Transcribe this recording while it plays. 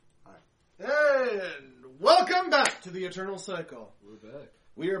And welcome back to the Eternal Cycle. We're back.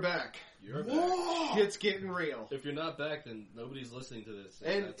 We are back. You're Whoa! back. Shit's getting real. If you're not back, then nobody's listening to this.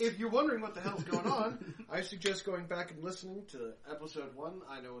 And if you're wondering what the hell's going on, I suggest going back and listening to episode 1.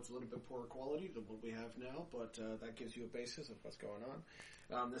 I know it's a little bit poorer quality than what we have now, but that gives you a basis of what's going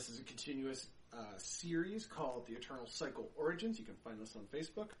on. This is a continuous series called The Eternal Cycle Origins. You can find us on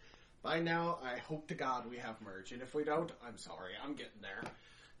Facebook. By now, I hope to God we have merch, and if we don't, I'm sorry. I'm getting there.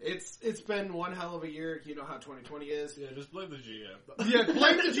 It's been one hell of a year. You know how 2020 is. Yeah, just blame the GM. Yeah,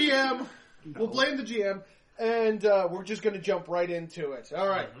 blame the GM. No. We'll blame the GM, and we're just going to jump right into it. All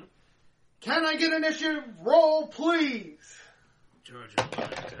right. Mm-hmm. Can I get initiative roll, please? George.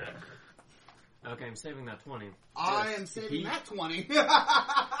 Okay, I'm saving that 20. I am saving that 20.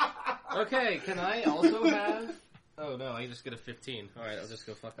 Okay, can I also have... Oh no, I just get a 15. Alright, I'll just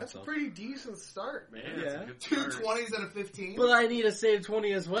go fuck That's myself. That's a pretty decent start, man. Yeah. Two 20s and a 15. But I need a save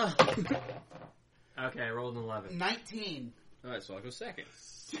 20 as well. Okay, I rolled an 11. 19. Alright, so I'll go second.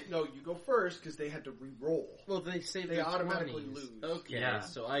 No, you go first because they had to re-roll. Well, they automatically 20s. lose. Okay, yeah.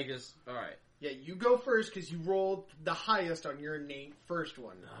 So I just... Alright. Yeah, you go first because you rolled the highest on your innate first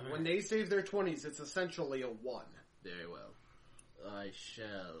one. Right. When they save their 20s, it's essentially a 1. Very well. I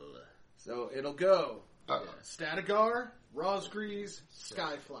shall... So it'll go... Statigar, Rosgrease,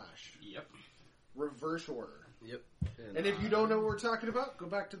 Skyflash. Yep. Reverse order. Yep. And if you don't know what we're talking about, go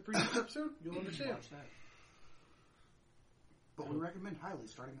back to the previous episode. You'll understand. But we recommend highly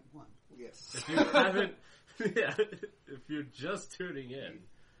starting at 1. Yes. If you haven't... Yeah. If you're just tuning in.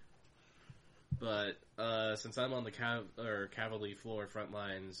 But since I'm on the cavalry floor front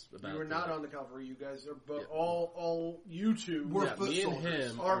lines, you are not on the cavalry. You guys are, but all you two, me and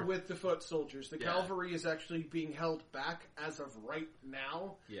him, are with the foot soldiers. The cavalry is actually being held back as of right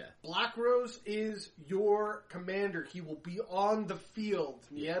now. Yeah, Black Rose is your commander. He will be on the field.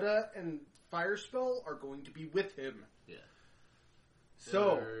 Nieta and Firespell are going to be with him. Yeah.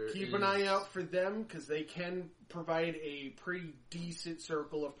 So, keep an eye out for them, because they can provide a pretty decent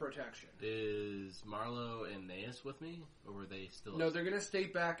circle of protection. Is Marlowe and Naeus with me, or were they still... No, they're going to stay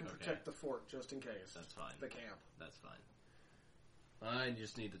back and protect the fort, just in case. That's fine. The camp. That's fine. I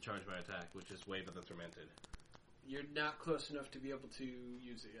just need to charge my attack, which is Wave of the Tormented. You're not close enough to be able to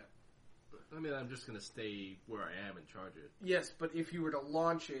use it yet. I mean, I'm just going to stay where I am and charge it. Yes, but if you were to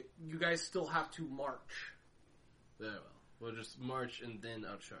launch it, you guys still have to march. Very well. We'll just march and then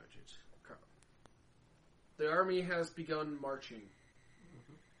outcharge it. Okay. The army has begun marching.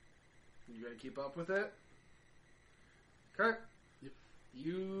 Mm-hmm. You gotta keep up with it? Okay. Yep.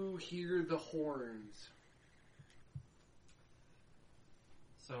 You hear the horns.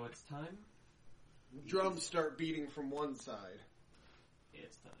 So it's time? Drums start beating from one side.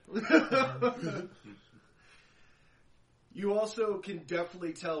 It's time. You also can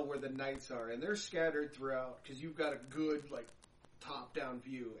definitely tell where the knights are, and they're scattered throughout, because you've got a good, top-down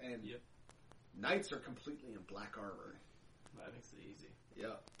view, and knights are completely in black armor. That makes it easy.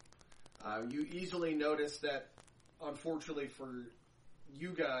 Yeah. You easily notice that, unfortunately for you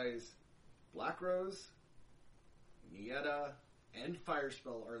guys, Black Rose, Nieta, and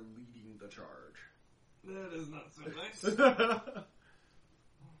Firespell are leading the charge. That is not so nice.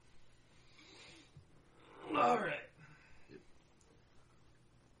 Alright.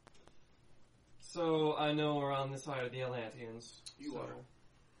 So, I know we're on the side of the Atlanteans. You are.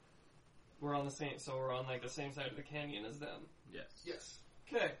 We're on the same, we're on, the same side of the canyon as them. Yes.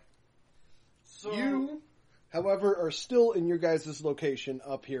 Okay. So... You, however, are still in your guys' location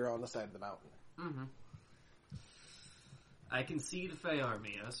up here on the side of the mountain. Mm-hmm. I can see the Fey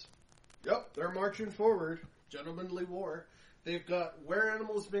army, yes? Yep, they're marching forward. Gentlemanly war. They've got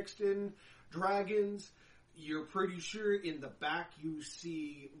were-animals mixed in, dragons. You're pretty sure in the back you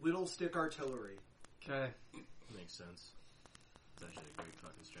see Whittlestick artillery. Okay. Makes sense. It's actually a great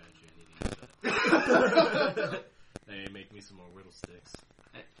fucking strategy. I need to use that. Hey, make me some more Whittlesticks.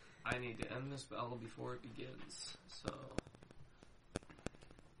 I need to end this battle before it begins, so...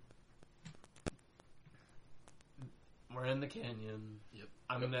 We're in the canyon. Yep.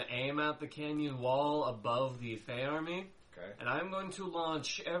 I'm going to aim at the canyon wall above the Fey army. Okay. And I'm going to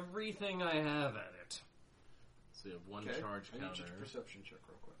launch everything I have at it. So you have one charge I counter. need you to perception check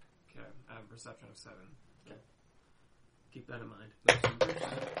real quick. Okay, I have a perception of 7. Okay. Keep that in mind.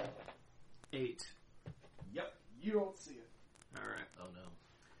 8. Yep, you don't see it. Alright. Oh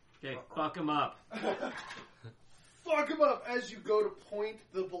no. Okay, fuck him up. Fuck him up as you go to point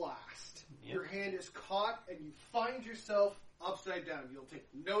the blast. Yep. Your hand is caught and you find yourself upside down. You'll take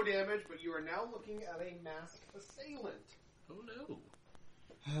no damage, but you are now looking at a masked assailant. Oh no.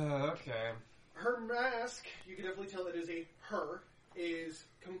 Okay. Her mask, you can definitely tell it is a her, is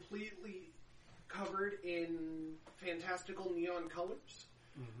completely covered in fantastical neon colors.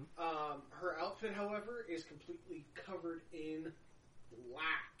 Her outfit, however, is completely covered in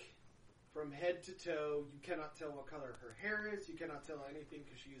black. From head to toe, you cannot tell what color her hair is, you cannot tell anything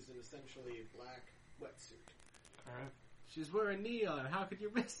because she is in essentially a black wetsuit. Alright. She's wearing neon. How could you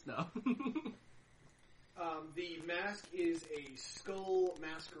miss now? The mask is a skull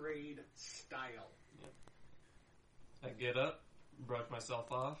masquerade style. I get up, brush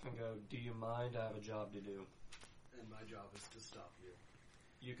myself off, and go, do you mind? I have a job to do. And my job is to stop you.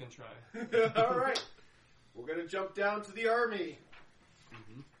 You can try. Alright. We're going to jump down to the army.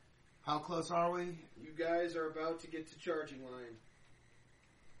 How close are we? You guys are about to get to charging line.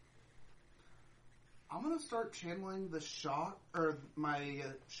 I'm gonna start channeling the shock, or my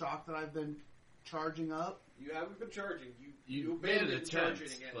shock that I've been charging up. You haven't been charging. You made an abandoned attempt,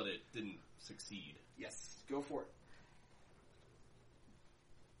 charging again. but it didn't succeed. Yes. Go for it.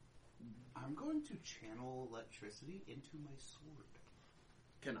 I'm going to channel electricity into my sword.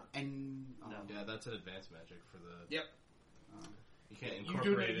 Cannot. And Yeah, that's an advanced magic for the... Yep. You can't You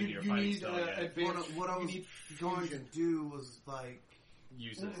incorporate it into your fighting need style yet. advanced. what I you was need going to fusion. do was like,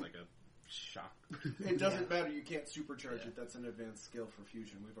 Use it as like a shock. It doesn't matter. You can't supercharge it. That's an advanced skill for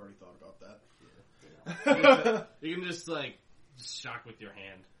fusion. We've already thought about that. You can just like shock with your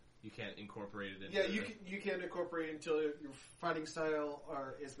hand. You can't incorporate it into Yeah, you can incorporate it until your fighting style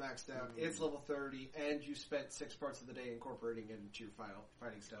is maxed out. It's level 30, and you spent 6 parts of the day incorporating it into your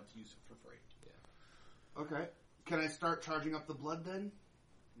fighting style to use it for free. okay, can I start charging up the blood then?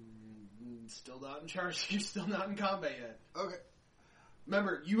 Still not in charge. You're still not in combat yet. Okay.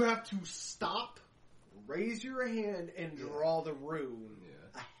 Remember, you have to stop, raise your hand, and draw the rune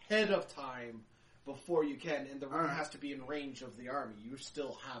ahead of time before you can, and the rune has to be in range of the army. You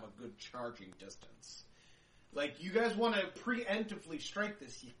still have a good charging distance. Like, you guys want to preemptively strike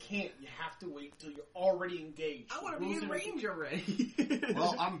this, you can't. You have to wait until you're already engaged. I want to be in range already.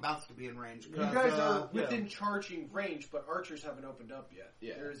 Well, I'm about to be in range. You guys are within charging range, but archers haven't opened up yet.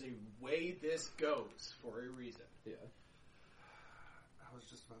 Yeah. There is a way this goes for a reason. Yeah. I was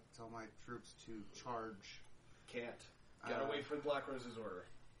just about to tell my troops to charge. Can't. Gotta wait for the Black Rose's order.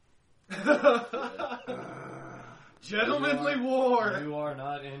 Gentlemanly war! You are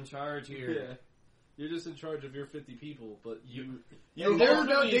not in charge here. Yeah. You're just in charge of your 50 people, but They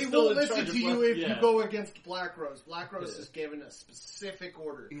will listen to you if you go against Black Rose. Black Rose is given a specific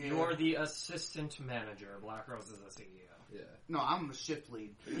order. You are the assistant manager. Black Rose is the CEO. Yeah. No, I'm the shift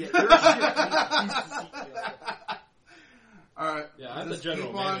lead. Yeah, you're a shit. He's the CEO. Alright. Yeah, I'm just the general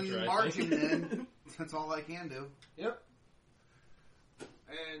keep on manager, I marching think. then. That's all I can do. Yep.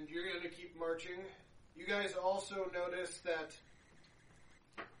 And you're going to keep marching. You guys also notice that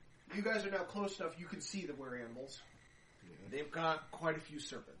you guys are now close enough you can see the were animals. Yeah. They've got quite a few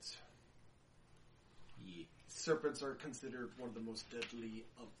serpents. Yeah. Serpents are considered one of the most deadly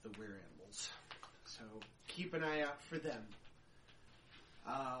of the were animals. So keep an eye out for them.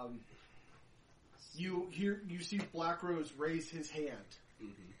 You see Black Rose raise his hand.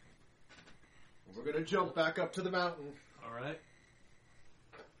 Mm-hmm. We're going to jump back up to the mountain. Alright.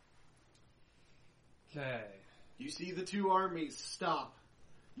 Okay. You see the two armies stop.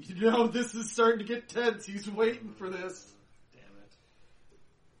 You know this is starting to get tense. He's waiting for this. Damn it.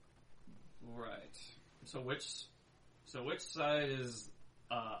 Right. So which side is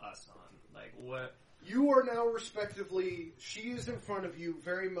us on? Like what? You are now respectively. She is in front of you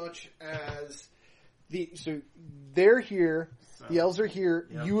very much as so they're here. So, the elves are here.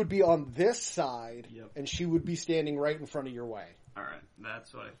 Yep. You would be on this side, Yep. and she would be standing right in front of your way. All right.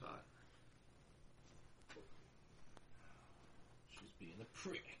 That's what I thought. She's being a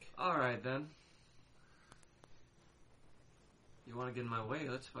prick. All right then. You want to get in my way?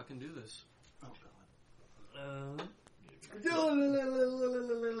 Let's fucking do this. Oh, God. Done. That's what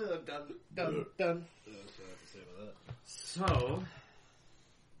I have to say about that. So.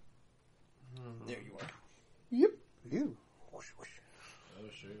 There you are. Yep. You. Oh,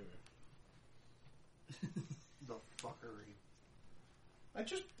 sure. The fuckery. I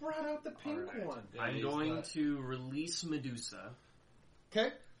just brought out the pink Alright. one. Yeah, I'm use going that. to release Medusa.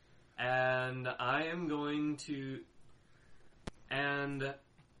 Okay. And I'm going to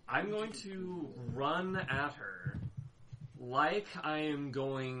run at her like I am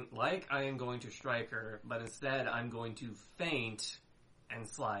going to strike her, but instead I'm going to feint and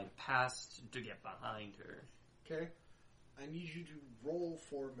slide past to get behind her. Okay. I need you to roll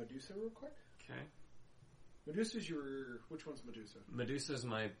for Medusa real quick. Okay. Medusa's which one's Medusa? Medusa's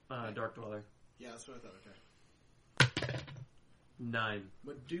my Dark Dweller. Yeah, that's what I thought, okay. 9.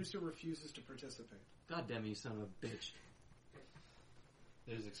 Medusa refuses to participate. God damn you, son of a bitch.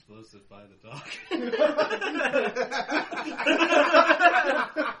 There's explosive by the dock.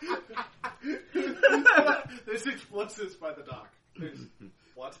 There's explosives by the dock. There's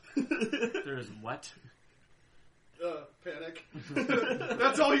what? There's what? Panic.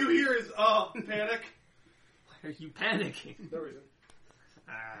 That's all you hear is panic. Why are you panicking? No reason.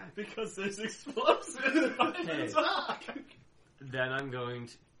 Because there's explosives by Okay. the dock. Then I'm going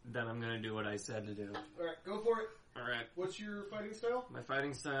to do what I said to do. All right, go for it. All right. What's your fighting style? My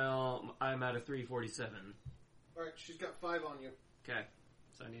fighting style, I'm at a 347. All right, she's got 5 on you. Okay.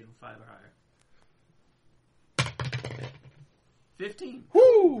 So I need a 5 or higher. 15.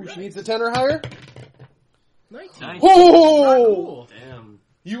 Whoo! She needs a 10 or higher. 19. Whoa! Damn.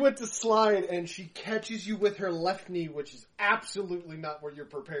 You went to slide, and she catches you with her left knee, which is absolutely not what you're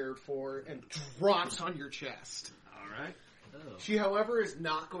prepared for, and drops on your chest. All right. Oh. She, however, is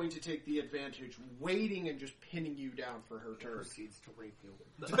not going to take the advantage, waiting and just pinning you down for her turn. Proceeds to rape you.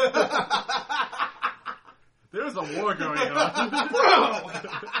 There's a war going on.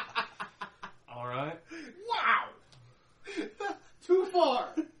 All right. Wow! Too far!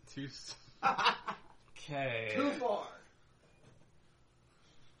 Too Okay. Too far!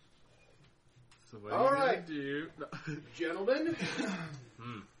 So what All are you right. gonna do? No. Gentlemen,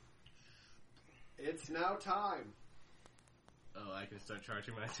 it's now time. Oh, I can start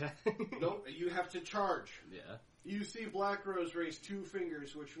charging my attack. Nope, you have to charge. Yeah. You see Black Rose raise 2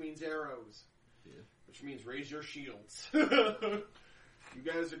 fingers, which means arrows. Yeah. Which means raise your shields. You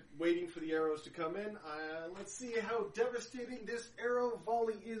guys are waiting for the arrows to come in. Let's see how devastating this arrow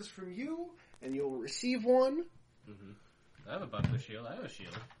volley is from you. And you'll receive one. I have a buckler shield. I have a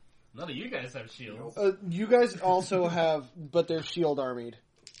shield. None of you guys have shields. You guys also have, but they're shield armied.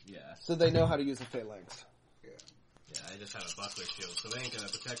 Yeah. So they know how to use a phalanx. Yeah, I just have a buckler shield, so they ain't gonna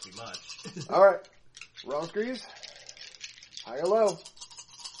protect me much. Alright. Wrong screws. High or low?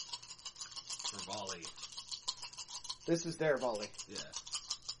 For volley. This is their volley. Yeah.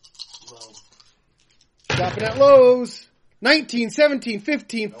 Well, Stopping at lows. 19, 17,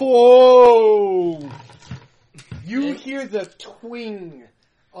 15, whoa! You hear the twing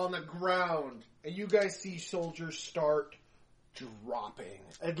on the ground, and you guys see soldiers start dropping.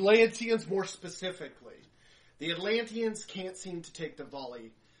 Atlanteans more specifically. The Atlanteans can't seem to take the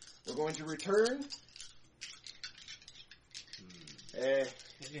volley. We're going to return.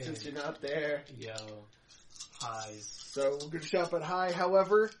 Since you're not there. Yo. Highs. So we're going to shop at high,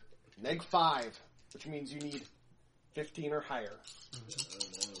 however, neg 5, which means you need 15 or higher. Oh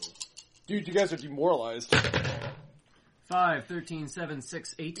no. Dude, you guys are demoralized. 5, 13, 7,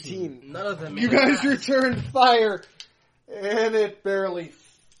 6, 18. None of them. You guys returned fire, and it barely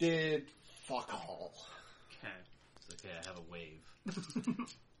did fuck all. Okay. It's okay, I have a wave.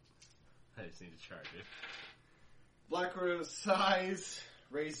 I just need to charge it. Black Rose sighs,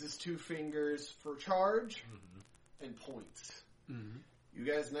 raises 2 fingers for charge, and points. Mm-hmm. You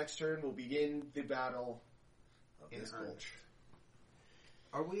guys next turn will begin the battle of In this earnest. gulch.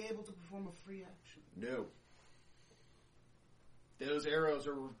 are we able to perform a free action? No. Those arrows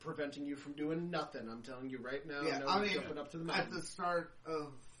are preventing you from doing nothing. I'm telling you right now. Yeah, no I mean, jumping up to the at mountain. the start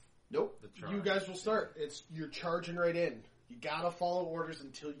of... Nope. The charge. You guys will start. You're charging right in. You gotta follow orders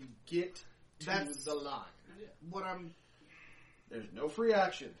until you get to That's- the line. what I'm... There's no free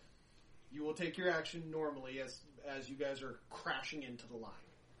action. You will take your action normally as you guys are crashing into the line.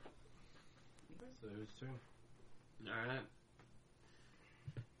 So whose turn? Alright.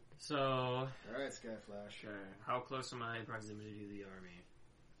 So, Alright, Skyflash. sure. How close am I in proximity to the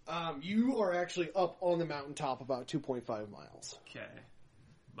army? You are actually up on the mountaintop about 2.5 miles. Okay.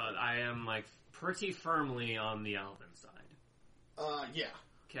 But I am, like, pretty firmly on the Alvin side. Yeah.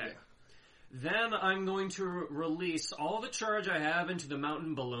 Okay. Yeah. Then I'm going to release all the charge I have into the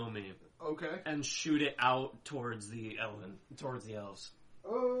mountain below me Okay. and shoot it out towards the elves.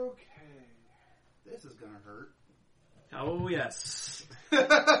 Okay. This is gonna hurt. Oh yes. One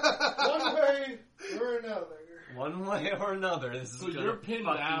way or another. One way or another, this is So gonna you're pinned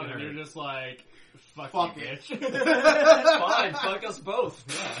fucking down hurt. and you're just like, fuck you, it. bitch. Fine, fuck us both.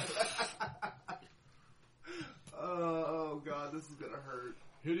 Yeah. Oh god, this is gonna hurt.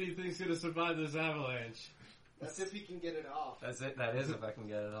 Who do you think's gonna survive this avalanche? That's if he can get it off. That's it. That is if I can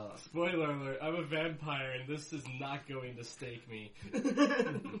get it off. Spoiler alert, I'm a vampire and this is not going to stake me.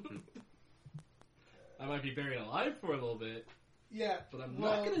 I might be buried alive for a little bit. Yeah, But I'm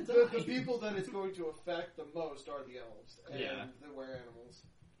well, not gonna the die. people that it's going to affect the most are the elves and Yeah. the were-animals.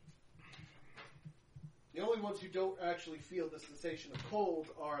 The only ones who don't actually feel the sensation of cold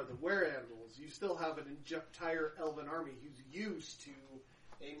are the were-animals. You still have an entire elven army who's used to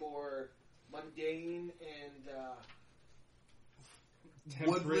a more mundane and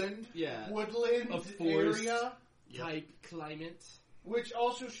woodland, A forest. area, type climate. Which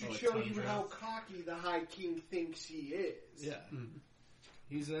also should Oh, a show you tundra. how cocky the High King thinks he is. Yeah.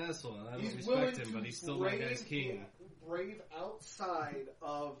 He's an asshole, and I don't He's willing respect him, to but he's still my guy's king. brave outside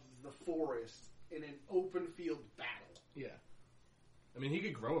of the forest in an open field battle. Yeah. I mean, he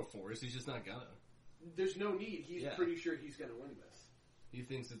could grow a forest, he's just not gonna. There's no need. He's Yeah. pretty sure he's going to win this. He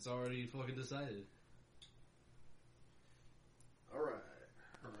thinks it's already fucking decided. All right.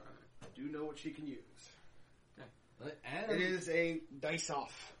 I do know what she can use. And It is a dice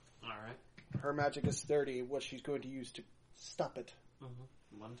off. Alright. Her magic is 30. What she's going to use to stop it.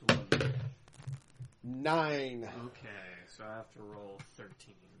 1 to 1. 9. Okay, so I have to roll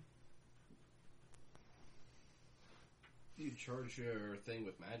 13. you charge your thing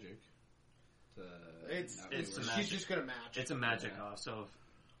with magic. It's a she's magic. just going to match. It's a magic Yeah. off, so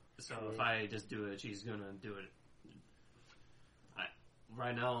if I just do it, she's gonna do it.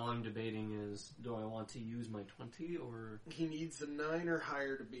 Right now, all I'm debating is, do I want to use my 20 or? He needs a 9 or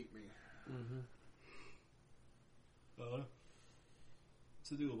higher to beat me.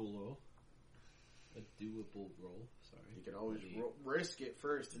 It's a doable roll. Sorry. You can always risk it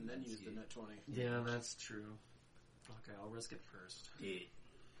first and then use the net 20. Yeah, that's true. Okay, I'll risk it first. Here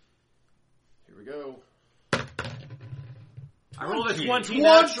we go. I rolled a 20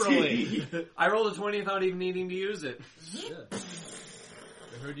 naturally. I rolled a 20 without even needing to use it. Yeah.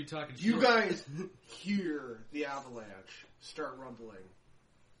 I heard you talking shit. You guys hear the avalanche start rumbling.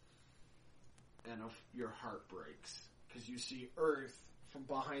 And your heart breaks. Because you see Earth from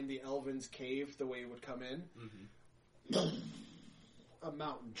behind the Elven's cave, the way it would come in. A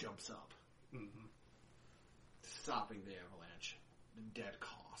mountain jumps up. Stopping the avalanche. Dead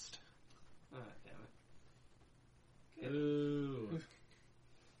cost. Damn it. Ooh.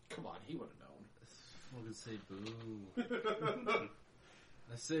 Come on, he would have known. I would say boo.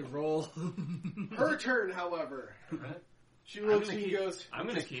 I say roll. Her turn, however. Alright. She looks at you and goes... I'm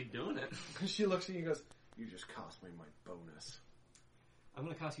gonna keep doing it. She looks at you and goes, you just cost me my bonus. I'm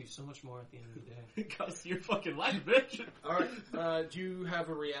gonna cost you so much more at the end of the day. It costs your fucking life, bitch. Alright, do you have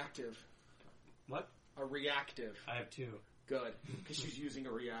a reactive? What? A reactive. I have 2. Good, because she's using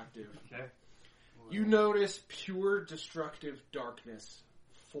a reactive. Okay. You notice pure destructive darkness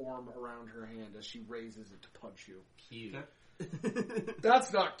form around her hand as she raises it to punch you. Cute. Okay.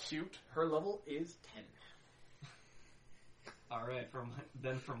 That's not cute. Her level is 10. Alright,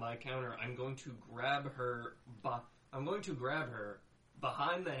 for my counter, I'm going to grab her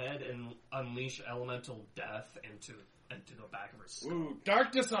behind the head and unleash elemental death into the back of her skull. Ooh,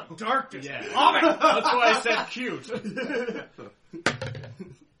 darkness on darkness. Yeah. Love it! That's why I said cute.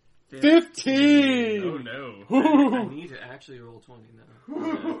 15! Oh no. I need to actually roll 20 now.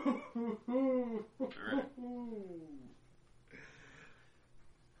 Alright.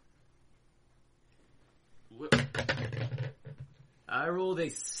 I rolled a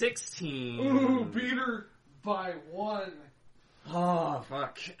 16. Ooh, beat her by 1. Oh,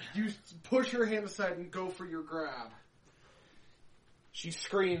 fuck. You push her hand aside and go for your grab. She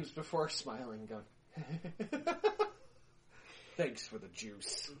screams before smiling, going, thanks for the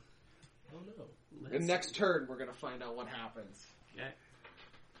juice. Oh no. And next turn, we're going to find out what happens. Okay.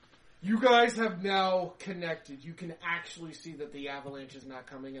 You guys have now connected. You can actually see that the avalanche is not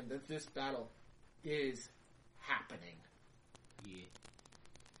coming and that this battle is happening. Yeah.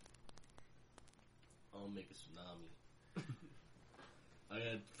 I'll make a tsunami. I'm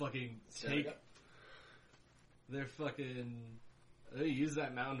gonna fucking take their fucking... I'm gonna use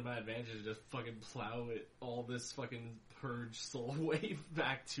that mountain to my advantage to just fucking plow it, all this fucking purge soul wave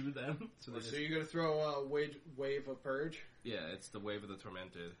back to them. So, So you're going to throw a wave of purge? yeah, it's the wave of the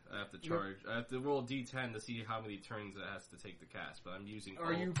tormented. I have to charge. I have to roll D10 to see how many turns it has to take the cast, but I'm using...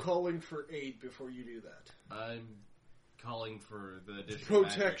 Are you calling for aid before you do that? I'm calling for the additional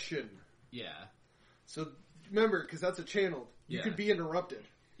Protection. magic. Yeah. So remember, because that's a channel, you Yeah. could be interrupted.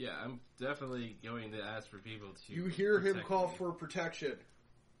 Yeah, I'm definitely going to ask for people to... You hear him protect call me. for protection.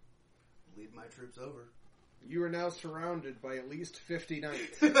 Lead my troops over. You are now surrounded by at least 50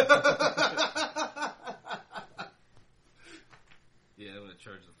 knights. Yeah, I'm going to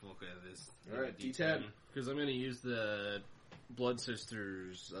charge the full out of this. Alright, D10. Because I'm going to use the Blood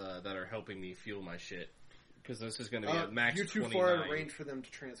Sisters that are helping me fuel my shit. Because this is going to be a max You're too 29. far out of range for them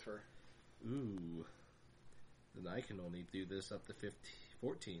to transfer. Ooh. Then I can only do this up to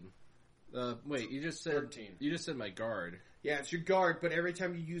 14. Wait, you just said... 13. You just said my guard. Yeah, it's your guard, but every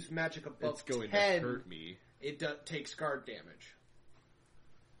time you use magic above It's going 10, to hurt me. it takes guard damage.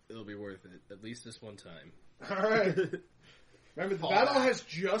 It'll be worth it. At least this one time. Alright. Remember, the battle has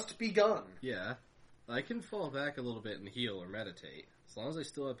just begun. Yeah. I can fall back a little bit and heal or meditate. As long as I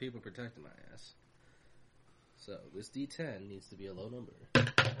still have people protecting my ass. So, this D10 needs to be a low number.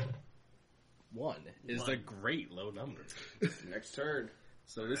 1 is a great low number. Next turn.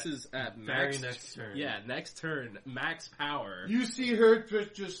 So this is at Very max... next turn. Yeah, next turn. Max power. You see her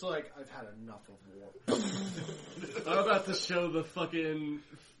just like, I've had enough of war. I'm about to show the fucking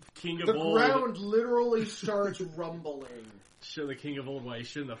King of The Old. ground literally starts rumbling. Show the King of Old why he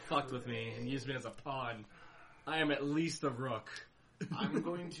shouldn't have fucked with me and used me as a pawn. I am at least a rook. I'm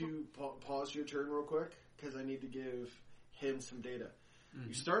going to pause your turn real quick, because I need to give him some data. Mm-hmm.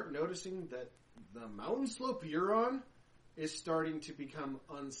 You start noticing that the mountain slope you're on is starting to become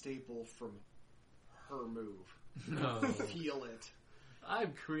unstable from her move. No. Feel it.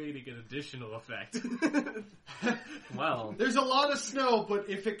 I'm creating an additional effect. Well, There's a lot of snow, but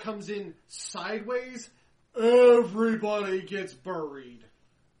if it comes in sideways, everybody gets buried.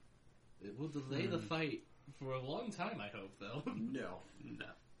 It will delay the fight for a long time, I hope, though. No.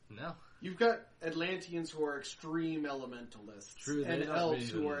 No. You've got Atlanteans who are extreme elementalists. True, and they're not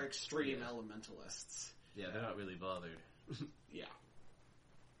elves really- who are extreme elementalists. Yeah, they're not really bothered. Yeah.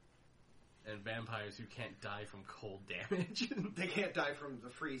 And vampires who can't die from cold damage. They can't die from the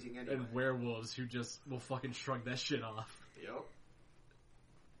freezing anyway. And werewolves who just will fucking shrug that shit off. Yep.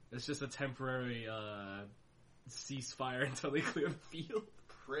 It's just a temporary ceasefire until they clear the field.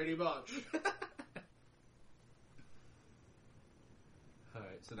 Pretty much.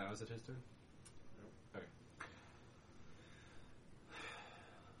 Alright, so now is it his turn? Okay.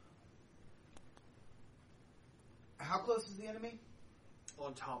 How close is the enemy?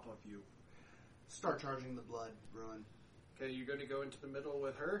 On top of you. Start charging the blood. Ruin. Okay, you're going to go into the middle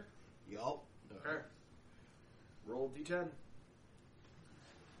with her? Yup. Okay. Roll D10.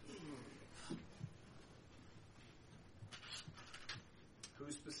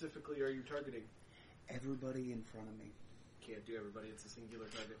 Who specifically are you targeting? Everybody in front of me. Can't do everybody, it's a singular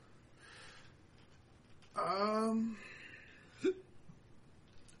target.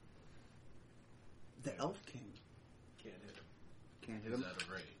 The Elf King. Can't hit him. Can't hit Is him. that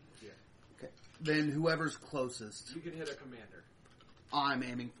a raid? Okay. Then whoever's closest, You can hit a commander. I'm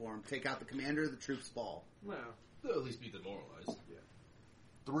aiming for him. Take out the commander, the troops fall. Well, They'll at least be demoralized.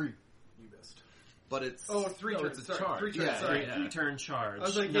 3. you missed. But it's... Oh, 3 No, turns. it's a sorry. charge. 3 turns, Yeah, sorry. yeah. 3-turn charge, I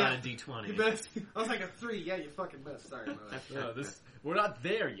was like, not yeah. a d20. You missed. I was like a 3. Yeah, you fucking missed. Sorry. No, we're not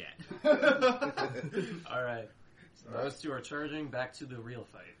there yet. Alright. So those two are charging back to the real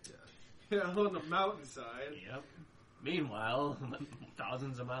fight. Yeah, on the mountainside. Yep. Meanwhile,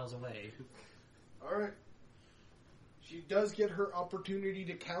 thousands of miles away. Alright. She does get her opportunity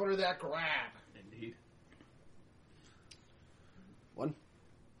to counter that grab. Indeed. 1,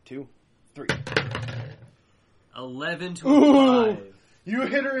 2, 3. 11 to Ooh! 5. You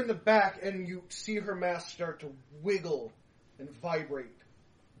hit her in the back, and you see her mask start to wiggle and vibrate.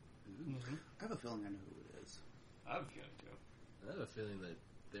 I have a feeling I know who it is. I'm good too. I have a feeling that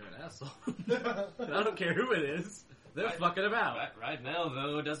they're an asshole. I don't care who it is. They're fucking about. Right now,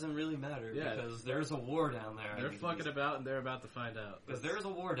 though, it doesn't really matter Yeah. because there's a war down there. They're fucking about and they're about to find out. Because there's a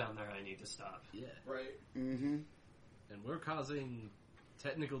war down there I need to stop. Yeah. Right. Mm-hmm. And we're causing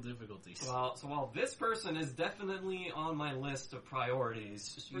technical difficulties. Well, so while this person is definitely on my list of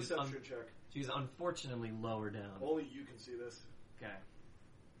priorities, Perception check. she's unfortunately lower down. Only you can see this. Okay.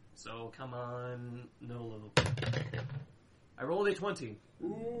 So, come on, Nolo. I rolled a 20.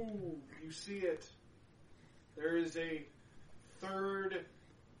 Ooh, you see it. There is a third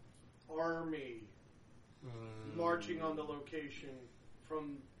army marching on the location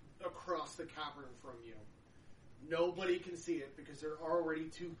from across the cavern from you. Nobody can see it because they're already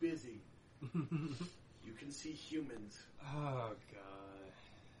too busy. You can see humans. Oh, God.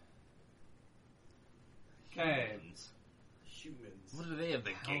 Okay. Humans. What do they have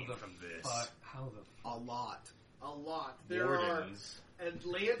to How gain the from this? How the A lot. A lot. There Wardens. are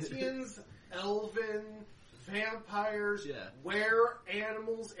Atlanteans, Elven, vampires, Yeah. were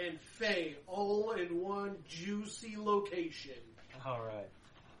animals, and fae all in one juicy location. Alright.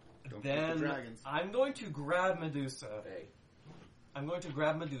 Don't forget Then the dragons. I'm going to grab Medusa. Fae. I'm going to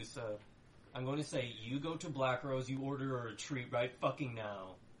grab Medusa. I'm going to say, you go to Black Rose, you order a retreat right fucking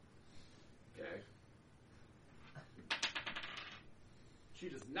now. Okay. She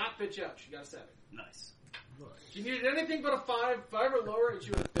does not bitch out. She got a 7. Nice. She needed anything but a 5 or lower, and she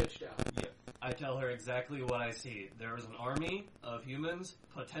would have bitched out. Yep. I tell her exactly what I see. There is an army of humans.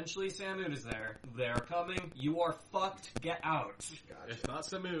 Potentially Samut is there. They're coming. You are fucked. Get out. Gotcha. It's not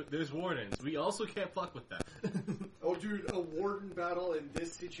Samut, there's wardens. We also can't fuck with that. Oh, dude, a warden battle in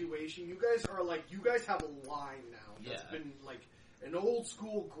this situation. You guys have a line now. That's Yeah. been, like, an old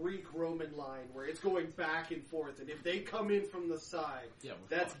school Greek-Roman line where it's going back and forth, and if they come in from the side,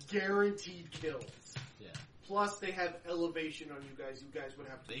 that's guaranteed kills. Yeah. Plus, they have elevation on you guys. You guys would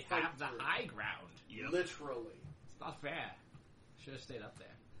have to They fight have the through. high ground. Literally. It's not fair. Should have stayed up there.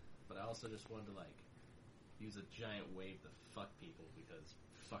 But I also just wanted to, like, use a giant wave to fuck people because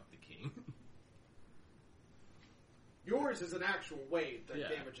fuck the king. Yours is an actual wave that Yeah.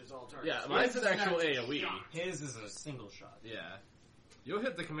 damages all targets. Yeah, mine's His an is actual AoE. shot. His is a single shot. Yeah. You'll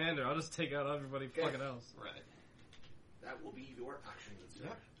hit the commander. I'll just take out everybody fucking else. Right. That will be your action.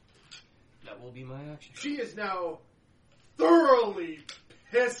 Yep. That will be my action. She is now thoroughly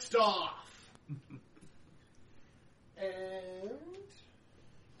pissed off. And...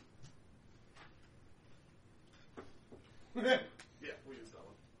 yeah, we use that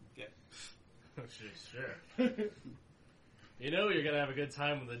one. Oh, sure. You know you're gonna have a good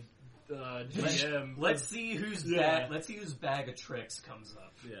time with the GM. Let's see whose bag of tricks comes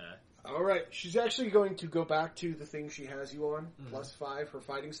up. Yeah. All right, she's actually going to go back to the thing she has you on, +5 her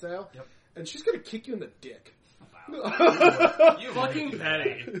fighting style, Yep. and she's going to kick you in the dick. Wow. You fucking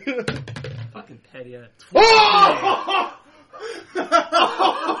petty. Fucking petty. Oh!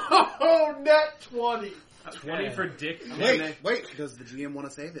 Oh, net 20. 20 for dick. Wait, does the GM want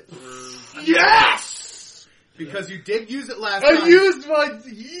to save it? Yes! Because you did use it last I time. used my...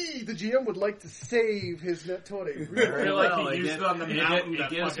 The GM would like to save his net 20. I feel like Well, he it used gives- it on the it mountain gives-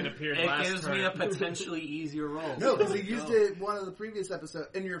 that it gives- fucking appeared It last gives turn. me a potentially easier roll. No, because There you we used go. it one of the previous episodes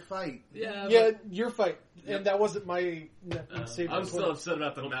in your fight. Yeah, Yeah, your fight. And that wasn't my save. I'm still upset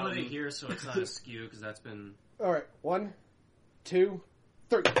about the We'll mountain. put it here so it's not askew because that's been Alright, 1, 2,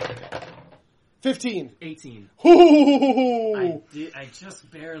 3. 15. 18. Ooh. I just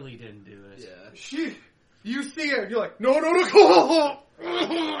barely didn't do it. Yeah. You see her, you're like, no.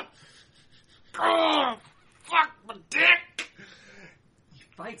 Oh, fuck my dick. You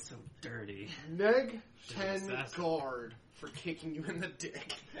fight so dirty. Neg She's 10 an assassin. guard for kicking you in the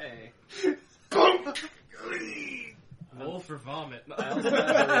dick. Hey. Roll for vomit. I also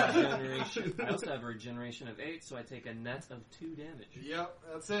have a regeneration of 8, so I take a net of 2 damage. Yep,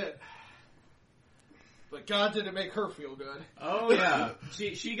 that's it. But God didn't make her feel good. Oh yeah,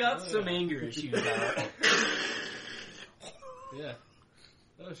 she got some anger issues out. Yeah.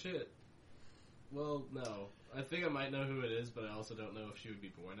 Oh shit. Well, no. I think I might know who it is, but I also don't know if she would be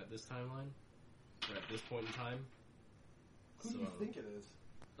born at this timeline. Or at this point in time. Who do you think it is?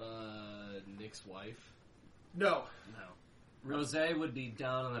 Nick's wife. No. No, Rose would be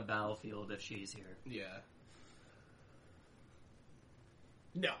down on the battlefield if she's here. Yeah.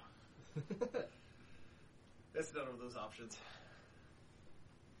 No. That's none of those options.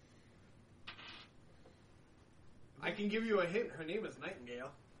 I can give you a hint. Her name is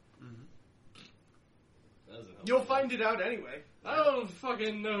Nightingale. That doesn't help. You'll find it out anyway. I don't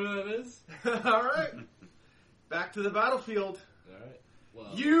fucking know who that is. Alright. Back to the battlefild. Alright.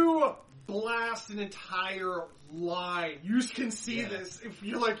 Well. You blast an entire line. You can see Yeah. this. If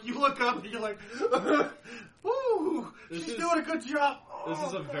you look up and you're like, "Ooh, This she's is- doing a good job." This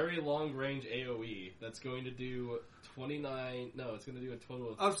is a Oh, very long range AoE that's going to do 29. No, it's going to do a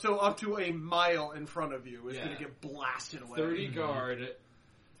total of so up to a mile in front of you is Yeah. going to get blasted away. 30 guard,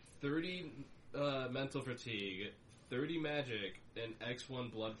 30 mental fatigue, 30 magic, and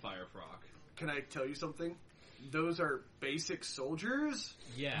X1 bloodfire proc. Can I tell you something? Those are basic soldiers.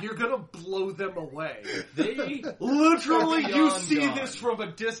 Yeah. You're gonna blow them away. They Literally, you Beyond see gone. this from a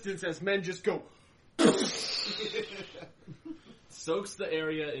distance as men just go. soaks the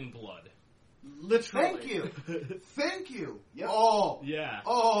area in blood. Literally. Thank you. Yep. Yeah.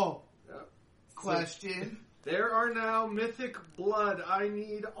 Yep. Question. There are now mythic blood. I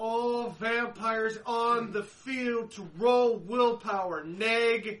need all vampires on the field to roll willpower.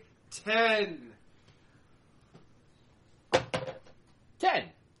 Neg 10. 10.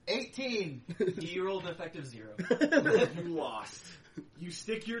 18. He rolled an effective 0. You lost. You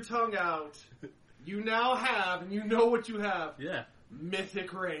stick your tongue out. You now have, and you know what you have, Yeah.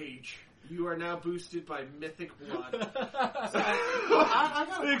 mythic rage. You are now boosted by mythic blood. I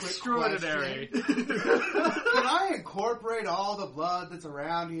got a quick Extraordinary. question. Can I incorporate all the blood that's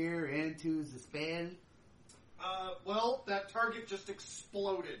around here into the spell? Well, that target just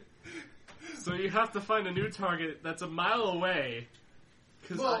exploded. So you have to find a new target that's a mile away.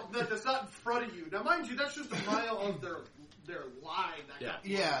 Well, that's not in front of you. Now, mind you, that's just a mile of their line that got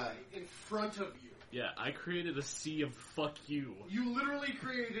blown Yeah. away in front of you. Yeah, I created a sea of fuck you. You literally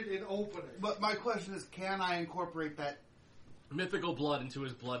created an opening. But my question is, can I incorporate that? Mythical blood into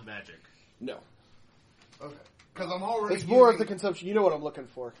his blood magic. No. Okay. Because I'm already It's more of the using- consumption. You know what I'm looking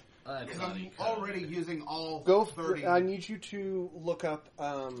for. Because I'm already using all Go. 30. I need you to look up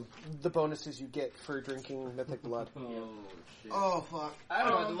the bonuses you get for drinking Mythic Blood. Oh, shit. Oh, fuck. I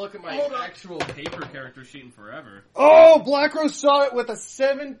haven't had to look at my hold on. actual paper character sheet in forever. Oh, Black Rose saw it with a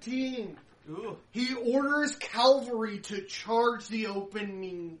 17. Ooh. He orders cavalry to charge the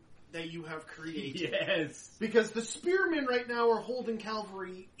opening that you have created. Yes. Because the spearmen right now are holding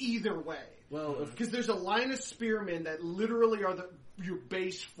cavalry either way. Well, Because there's a line of spearmen that literally are your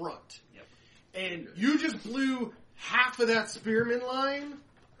base front. Yep. And you just blew half of that spearman line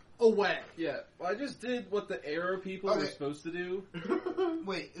away. yeah, I just did what the arrow people were Okay. supposed to do.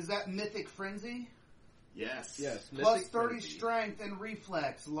 Wait, is that Mythic Frenzy? Yes. Yes. Plus Mythic 30 Frenzy. strength and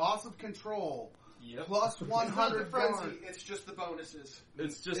reflex, loss of control, Yep. plus It's not 100 the frenzy, guard. it's just the bonuses.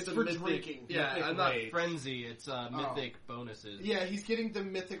 It's just It's a for mythic, drinking. Yeah, Mythic I'm not rage. frenzy. It's mythic bonuses. Yeah, he's getting the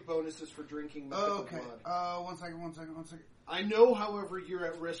mythic bonuses for drinking mythical Okay, blood. 1 second. I know, however, you're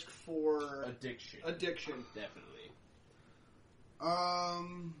at risk for Addiction. addiction. Definitely.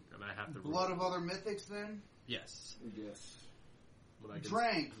 Um, And I have to Blood roll. of Other Mythics then? Yes. Yes. When I can-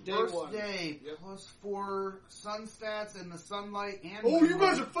 Drank, Day first one. day, Yep. plus 4 sun stats in the sunlight and Oh, you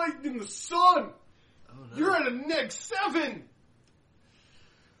guys are moonlight. fighting in the sun! Oh, no. You're at a -7!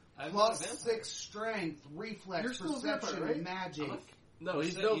 I'm Plus not a vampire. 6 strength, reflex, You're still a perception, vampire, right? magic. I'm a- No,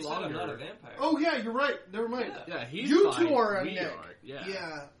 he's You no said longer. I'm not a vampire. Oh, yeah, you're right. Never mind. Yeah. Yeah, he's You fine. two are We undead. are. Yeah.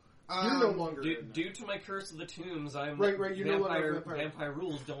 Yeah. You're no longer. Due to my curse of the tombs, I'm Right, you're no longer vampire. vampire. Vampire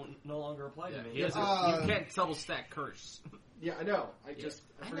rules don't no longer apply Yeah, to me. he has Uh, you can't double stack curse. Yeah, I know. I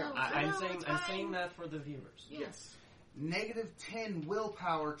forgot. I'm saying that for the viewers. Yes. Negative 10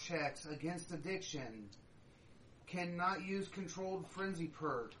 willpower checks against addiction. Cannot use controlled frenzy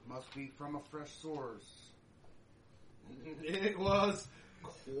perk. Must be from a fresh source. It was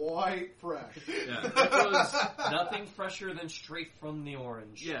quite fresh. Yeah, it was. Nothing fresher than straight from the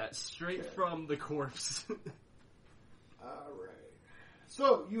orange. Yeah, straight from the corpse. Alright.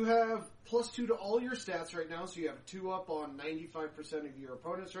 So, you have +2 to all your stats right now, so you have 2 up on 95% of your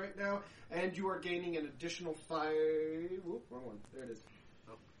opponents right now, and you are gaining an additional 5... Whoop, wrong one. There it is.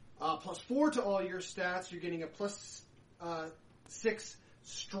 +4 to all your stats, you're getting a +6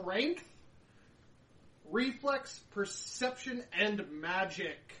 strength, reflex, perception, and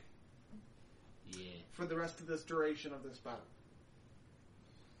magic Yeah. for the rest of this duration of this battle.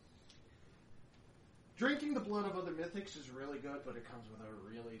 Drinking the blood of other mythics is really good, but it comes with a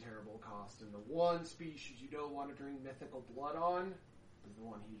really terrible cost. And the one species you don't want to drink mythical blood on is the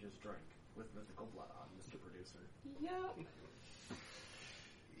one he just drank with mythical blood on, Mr. Producer. Yeah.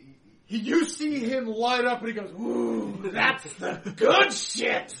 You see him light up and he goes, "Ooh, that's the good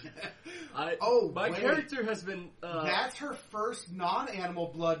shit!" My wait. character has been. That's her first non-animal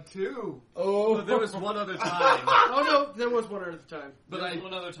blood, too. Oh, There was one other time. Oh no, there was one other time. But There was I.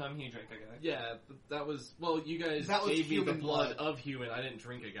 one other time he drank a guy. Yeah, you guys That was gave me the human blood blood. of human. I didn't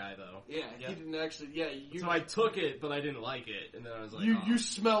drink a guy, though. Yeah, Yeah. he didn't actually. Yeah, you. So I took it, but I didn't like it. And then I was like, you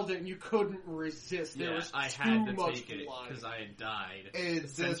smelled it and you couldn't resist. There yeah, was I too had to much take it blood. because I had died. And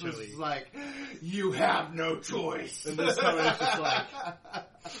this essentially. was like, you have no choice. And this time it was just like,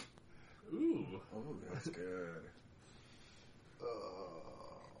 ooh. Oh, that's good.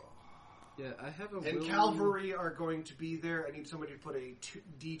 Yeah, I have a And cavalry are going to be there. I need somebody to put a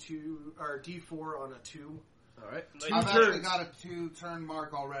D2 or D4 on a 2. Alright. I've actually got a 2-turn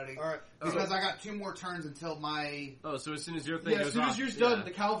mark already. All right. Because I got 2 more turns until my... Oh, so as soon as your thing Yeah, goes as soon as off, yours done,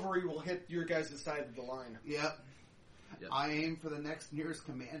 the cavalry will hit your guys' side of the line. Yep. Yep. I aim for the next nearest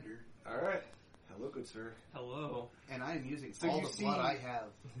commander. All right. Hello, good sir. Hello. And I am using So all you the see- blood I have.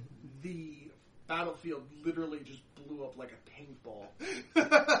 The battlefield literally just blew up like a paintball.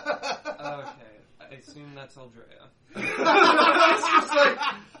 Okay. I assume that's Eldrea. It's just like,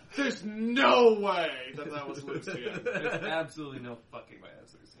 there's no way that was Lucian. There's absolutely no fucking way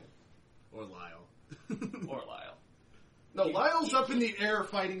that's Lucian. Or Lyle. Or Lyle. No, Lyle's up in the air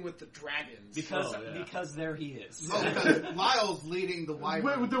fighting with the dragons. Because Oh, yeah. because there he is. No, because Lyle's leading the With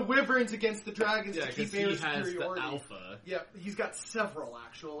wyvern. the wyverns against the dragons Yeah, to keep because he air has the superiority. alpha. Yeah, he's got several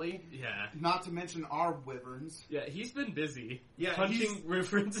actually. Yeah. Not to mention our wyverns. Yeah, he's been busy. Yeah, punching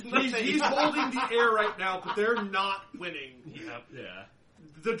reference in the face. He's holding the air right now, but they're not winning. Yep. Yeah.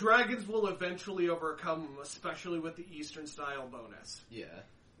 The dragons will eventually overcome them, especially with the Eastern style bonus. Yeah.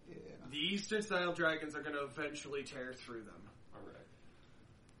 Yeah. The Eastern style dragons are going to eventually tear through them. Alright.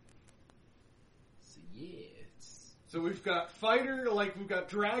 So, yeah. So we've got we've got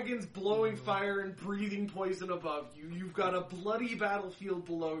dragons blowing fire and breathing poison above you. You've got a bloody battlefield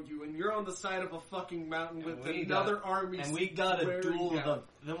below you, and you're on the side of a fucking mountain with And we another got- army. And we got a swearing duel of down. the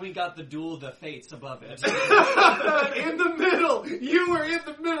Then we got the Duel of the Fates above it. In the middle! You were in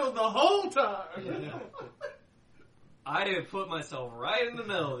the middle the whole time! I have put myself right in the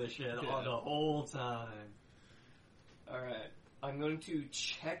middle of this shit all the whole time. Alright. I'm going to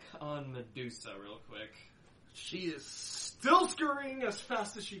check on Medusa real quick. She is still scurrying as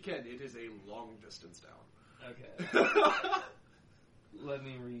fast as she can. It is a long distance down. Okay. Let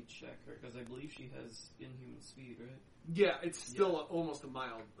me recheck her, because I believe she has inhuman speed, right? Yeah, it's still almost a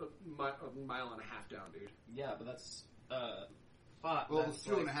mile and a half down, dude. Yeah, but that's, Well, that's it's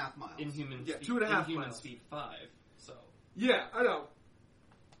 2.5 miles. Inhuman Yeah, speed, 2.5 inhuman miles. speed 5, so. Yeah, I know.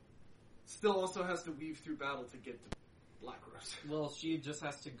 Still also has to weave through battle to get to Black Rose. Well, she just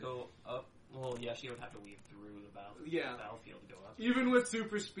has to go up. Well, yeah, she would have to weave through the battlefield to go up. Even with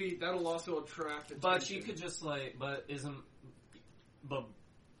super speed, that'll also attract attention. But she could just, but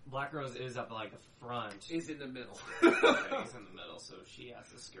Black Rose is at, the front. Is in the middle. He's in the middle, so she has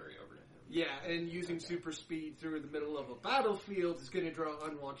to scurry over to him. Yeah, and using super speed through the middle of a battlefield is going to draw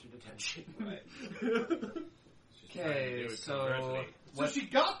unwanted attention. Right. She's trying to do it conversely. So she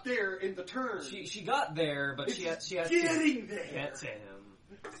got there in the turn. She got there, but she has to getting there. get to him.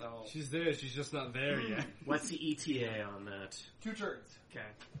 So She's there, she's just not there yet. What's the ETA on that? 2 turns. okay.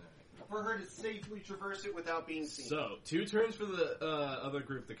 For her to safely traverse it without being seen. So, 2 turns for the other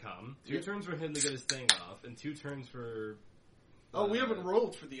group to come, 2 turns for him to get his thing off, and 2 turns for... we haven't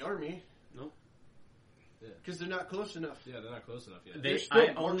rolled for the army. Nope. Because they're not close enough. Yeah, they're not close enough yet. They're still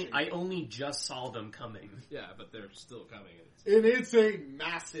I only just saw them coming. Yeah, but they're still coming. And it's a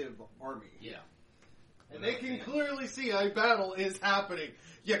massive army. Yeah. And they can clearly see a battle is happening.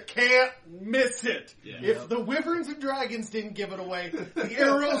 You can't miss it. Yeah. If the wyverns and dragons didn't give it away, the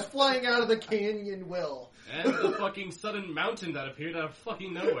arrows flying out of the canyon will. And the fucking sudden mountain that appeared out of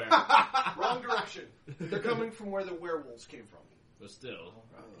fucking nowhere. Wrong direction. They're coming from where the werewolves came from. But still.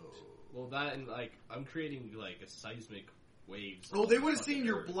 Well, that and, I'm creating, a seismic waves. Oh, they would have seen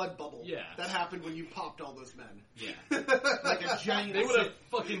your blood bubble. Yeah. That happened when you popped all those men. Yeah. Like a giant... They would have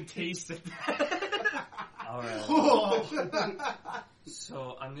fucking tasted that. Alright. Oh.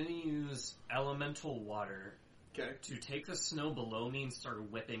 So I'm gonna use elemental water Okay. to take the snow below me and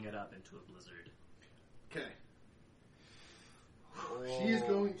start whipping it up into a blizzard. Okay. She's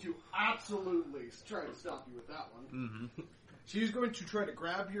going to absolutely try to stop you with that one. Mm-hmm. She's going to try to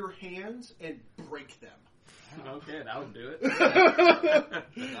grab your hands and break them. Okay, that would do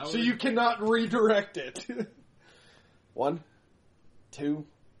it. So you cannot redirect it. 1, 2,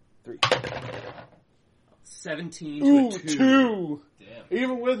 3. 17 to Ooh, a 2. 2. Damn.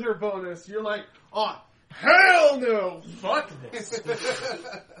 Even with her bonus, you're like, oh, hell no! Fuck this!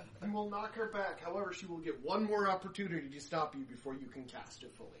 You will knock her back. However, she will get one more opportunity to stop you before you can cast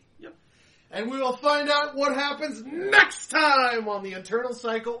it fully. Yep. And we will find out what happens next time on the Eternal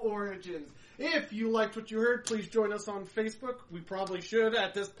Cycle Origins. If you liked what you heard, please join us on Facebook. We probably should,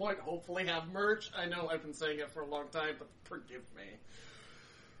 at this point, hopefully have merch. I know I've been saying it for a long time, but forgive me.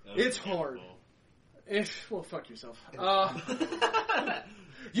 It's hard. Well, fuck yourself.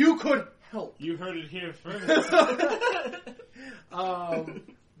 You could help. You heard it here first.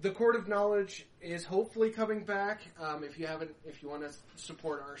 The Court of Knowledge is hopefully coming back. If you want to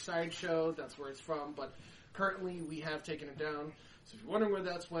support our sideshow, that's where it's from. But currently, we have taken it down. So if you're wondering where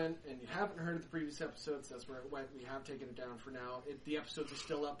that's went, and you haven't heard of the previous episodes, that's where it went. We have taken it down for now. The episodes are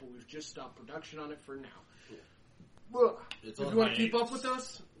still up, but we've just stopped production on it for now. It's If on you want to keep hiatus. up with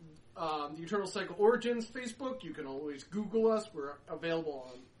us, the Eternal Cycle Origins Facebook, you can always Google us. We're available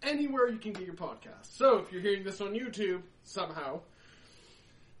on anywhere you can get your podcast. So if you're hearing this on YouTube, somehow,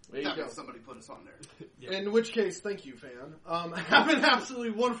 there you That go. means somebody put us on there. In which case, thank you, fan. Have an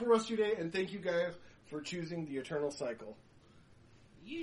absolutely wonderful rest of your day, and thank you guys for choosing the Eternal Cycle.